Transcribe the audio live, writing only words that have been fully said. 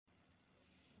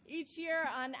Each year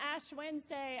on Ash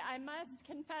Wednesday, I must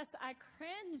confess I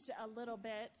cringe a little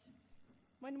bit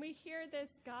when we hear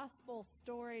this gospel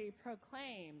story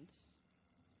proclaimed.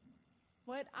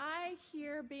 What I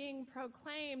hear being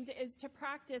proclaimed is to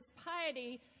practice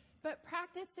piety, but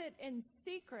practice it in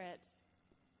secret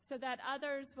so that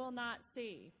others will not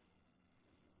see.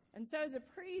 And so as a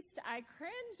priest, I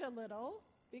cringe a little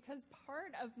because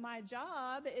part of my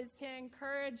job is to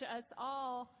encourage us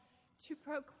all to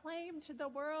proclaim to the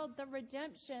world the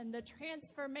redemption, the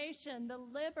transformation, the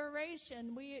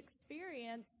liberation we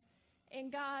experience in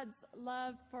God's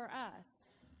love for us.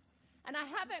 And I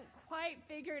haven't quite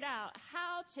figured out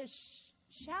how to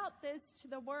shout this to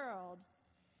the world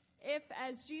if,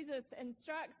 as Jesus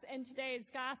instructs in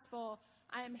today's gospel,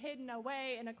 I am hidden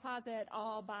away in a closet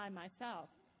all by myself.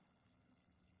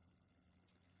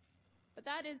 But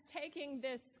that is taking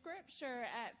this scripture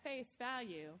at face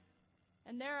value.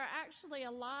 And there are actually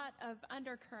a lot of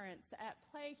undercurrents at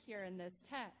play here in this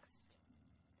text.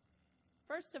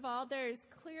 First of all, there is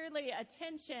clearly a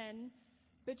tension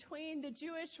between the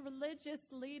Jewish religious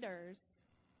leaders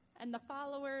and the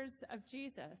followers of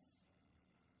Jesus.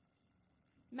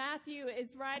 Matthew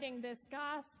is writing this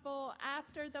gospel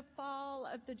after the fall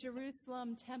of the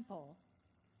Jerusalem temple.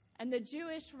 And the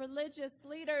Jewish religious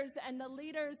leaders and the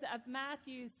leaders of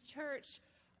Matthew's church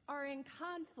are in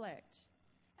conflict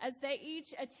as they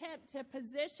each attempt to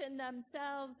position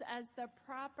themselves as the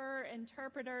proper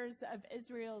interpreters of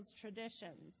Israel's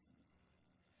traditions.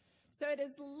 So it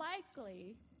is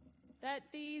likely that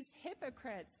these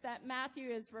hypocrites that Matthew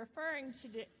is referring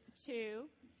to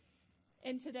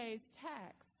in today's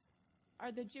text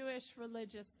are the Jewish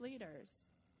religious leaders.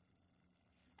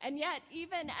 And yet,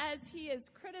 even as he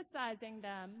is criticizing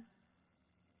them,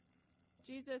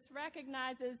 Jesus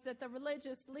recognizes that the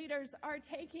religious leaders are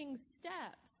taking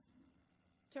steps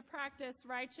to practice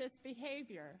righteous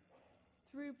behavior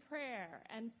through prayer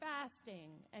and fasting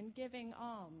and giving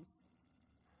alms.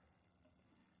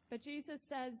 But Jesus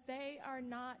says they are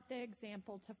not the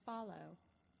example to follow.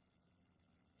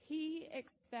 He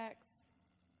expects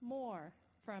more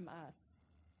from us.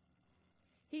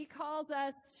 He calls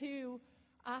us to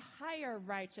a higher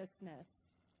righteousness.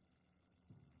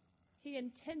 He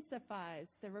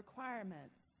intensifies the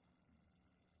requirements.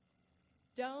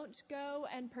 Don't go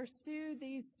and pursue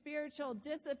these spiritual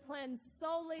disciplines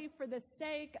solely for the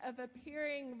sake of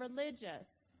appearing religious,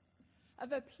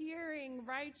 of appearing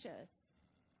righteous.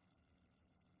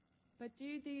 But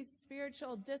do these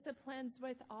spiritual disciplines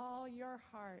with all your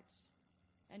heart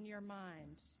and your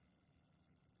mind.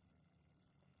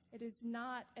 It is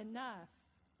not enough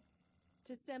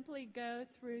to simply go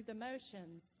through the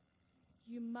motions.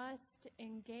 You must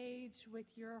engage with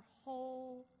your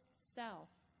whole self.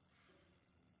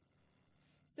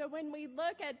 So when we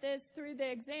look at this through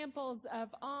the examples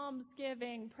of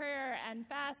almsgiving, prayer, and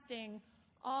fasting,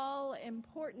 all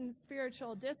important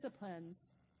spiritual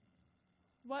disciplines,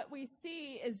 what we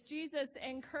see is Jesus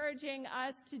encouraging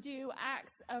us to do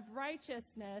acts of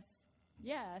righteousness,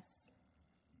 yes,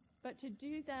 but to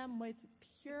do them with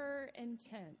pure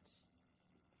intent.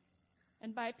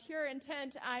 And by pure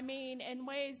intent, I mean in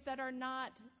ways that are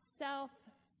not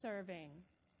self-serving,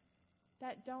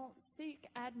 that don't seek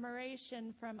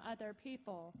admiration from other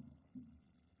people.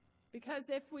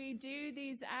 Because if we do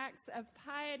these acts of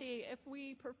piety, if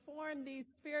we perform these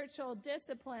spiritual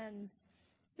disciplines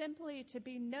simply to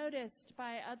be noticed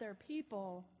by other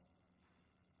people,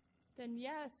 then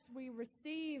yes, we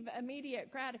receive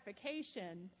immediate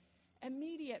gratification,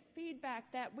 immediate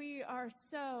feedback that we are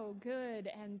so good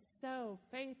and so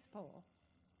faithful.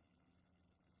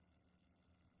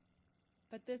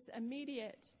 But this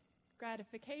immediate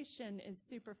gratification is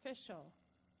superficial,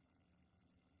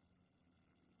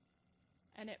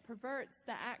 and it perverts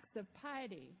the acts of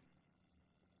piety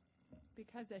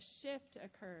because a shift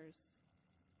occurs,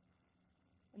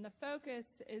 and the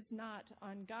focus is not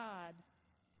on God.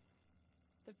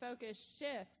 The focus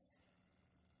shifts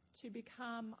to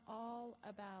become all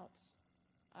about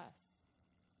us.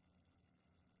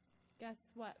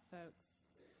 Guess what, folks?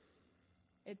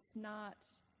 It's not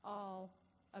all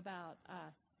about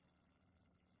us.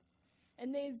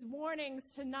 And these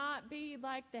warnings to not be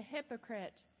like the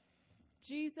hypocrite,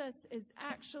 Jesus is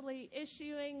actually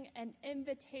issuing an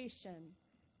invitation,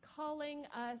 calling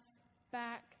us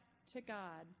back to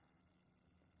God,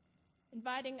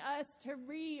 inviting us to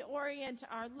reorient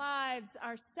our lives,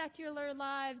 our secular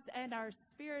lives, and our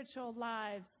spiritual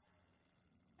lives,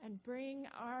 and bring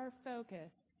our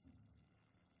focus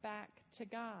back to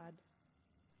God,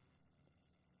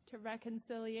 to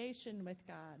reconciliation with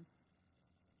God,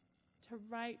 to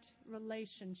right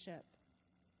relationship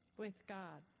with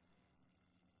God.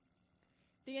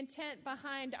 the intent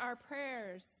behind our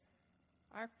prayers,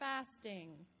 our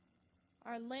fasting,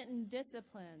 our Lenten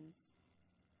disciplines.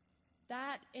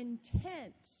 That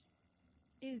intent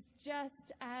is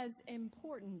just as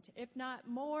important, if not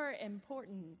more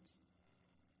important,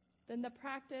 than the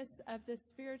practice of the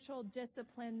spiritual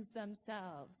disciplines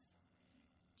themselves.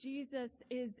 Jesus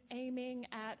is aiming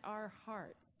at our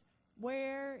hearts.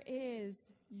 Where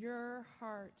is your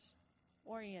heart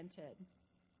oriented?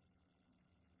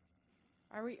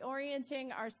 Are we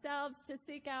orienting ourselves to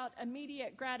seek out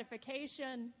immediate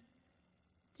gratification,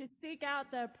 to seek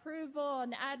out the approval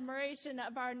and admiration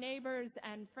of our neighbors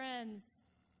and friends?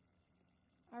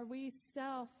 Are we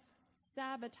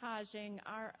self-sabotaging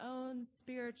our own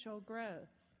spiritual growth?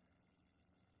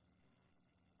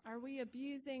 Are we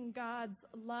abusing God's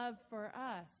love for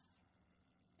us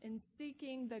in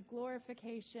seeking the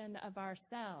glorification of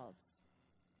ourselves?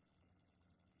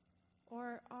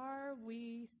 Or are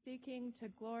we seeking to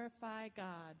glorify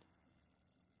God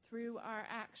through our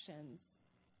actions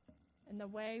and the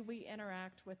way we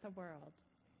interact with the world?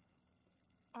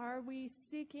 Are we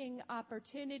seeking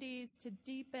opportunities to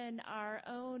deepen our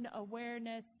own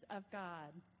awareness of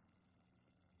God?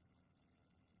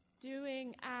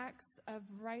 Doing acts of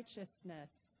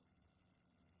righteousness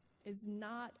is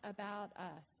not about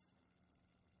us.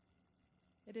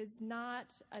 It is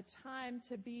not a time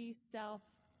to be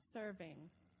self-serving.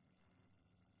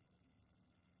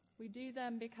 We do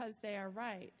them because they are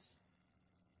right.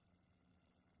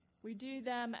 We do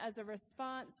them as a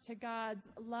response to God's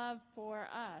love for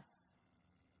us.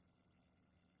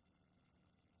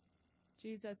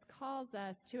 Jesus calls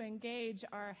us to engage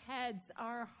our heads,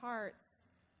 our hearts,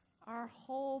 our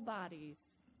whole bodies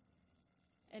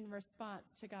in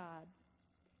response to God.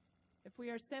 If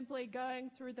we are simply going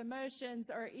through the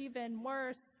motions, or even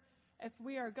worse, if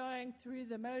we are going through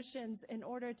the motions in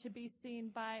order to be seen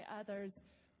by others,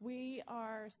 we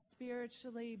are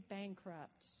spiritually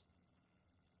bankrupt.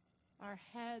 Our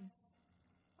heads,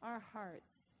 our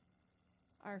hearts,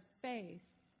 our faith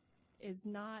is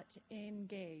not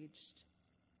engaged.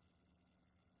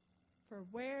 For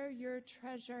where your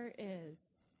treasure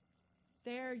is,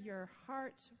 there your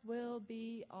heart will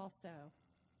be also.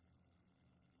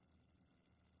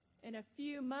 In a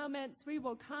few moments, we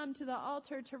will come to the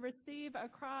altar to receive a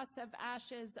cross of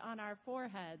ashes on our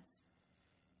foreheads,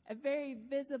 a very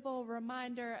visible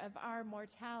reminder of our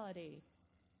mortality,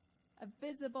 a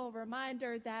visible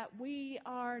reminder that we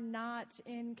are not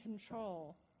in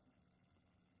control,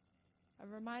 a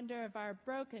reminder of our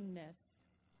brokenness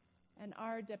and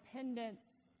our dependence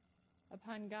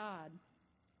upon God.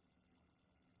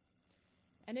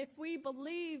 And if we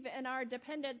believe in our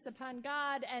dependence upon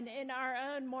God and in our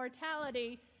own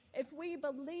mortality, if we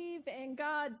believe in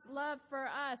God's love for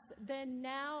us, then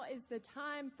now is the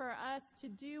time for us to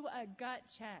do a gut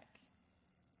check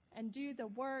and do the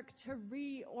work to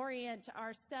reorient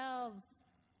ourselves,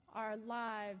 our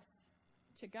lives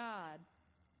to God.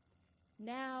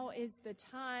 Now is the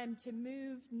time to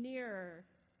move nearer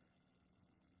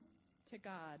to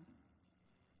God.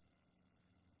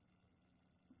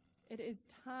 It is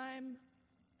time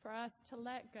for us to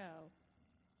let go,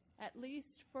 at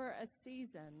least for a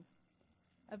season,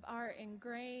 of our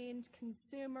ingrained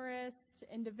consumerist,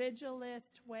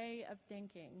 individualist way of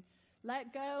thinking.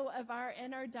 Let go of our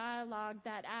inner dialogue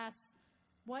that asks,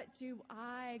 what do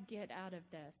I get out of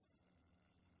this?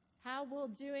 How will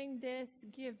doing this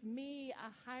give me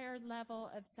a higher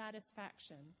level of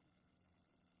satisfaction?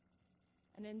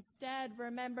 And instead,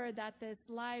 remember that this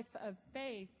life of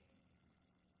faith,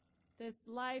 this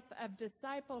life of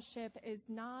discipleship is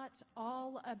not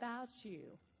all about you.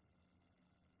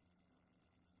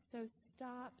 So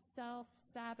stop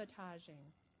self-sabotaging.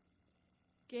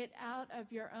 Get out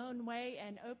of your own way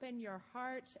and open your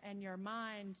heart and your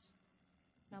mind,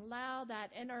 and allow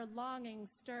that inner longing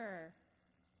stir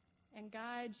and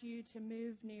guide you to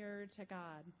move nearer to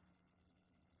God.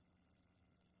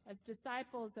 As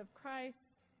disciples of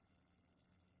Christ,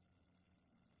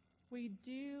 we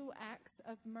do acts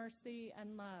of mercy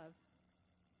and love,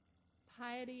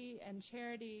 piety and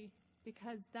charity,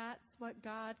 because that's what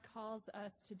God calls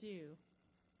us to do,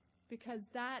 because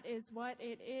that is what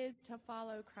it is to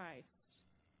follow Christ.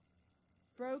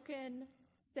 Broken,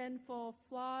 sinful,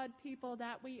 flawed people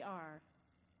that we are,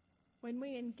 when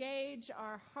we engage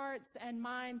our hearts and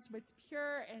minds with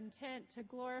pure intent to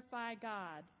glorify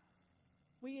God,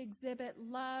 we exhibit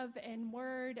love in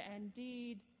word and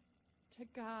deed to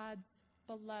God's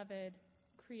beloved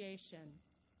creation.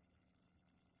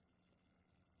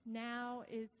 Now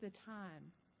is the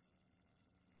time.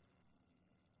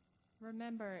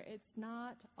 Remember, it's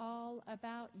not all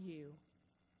about you.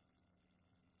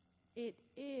 It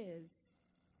is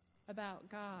about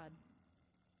God.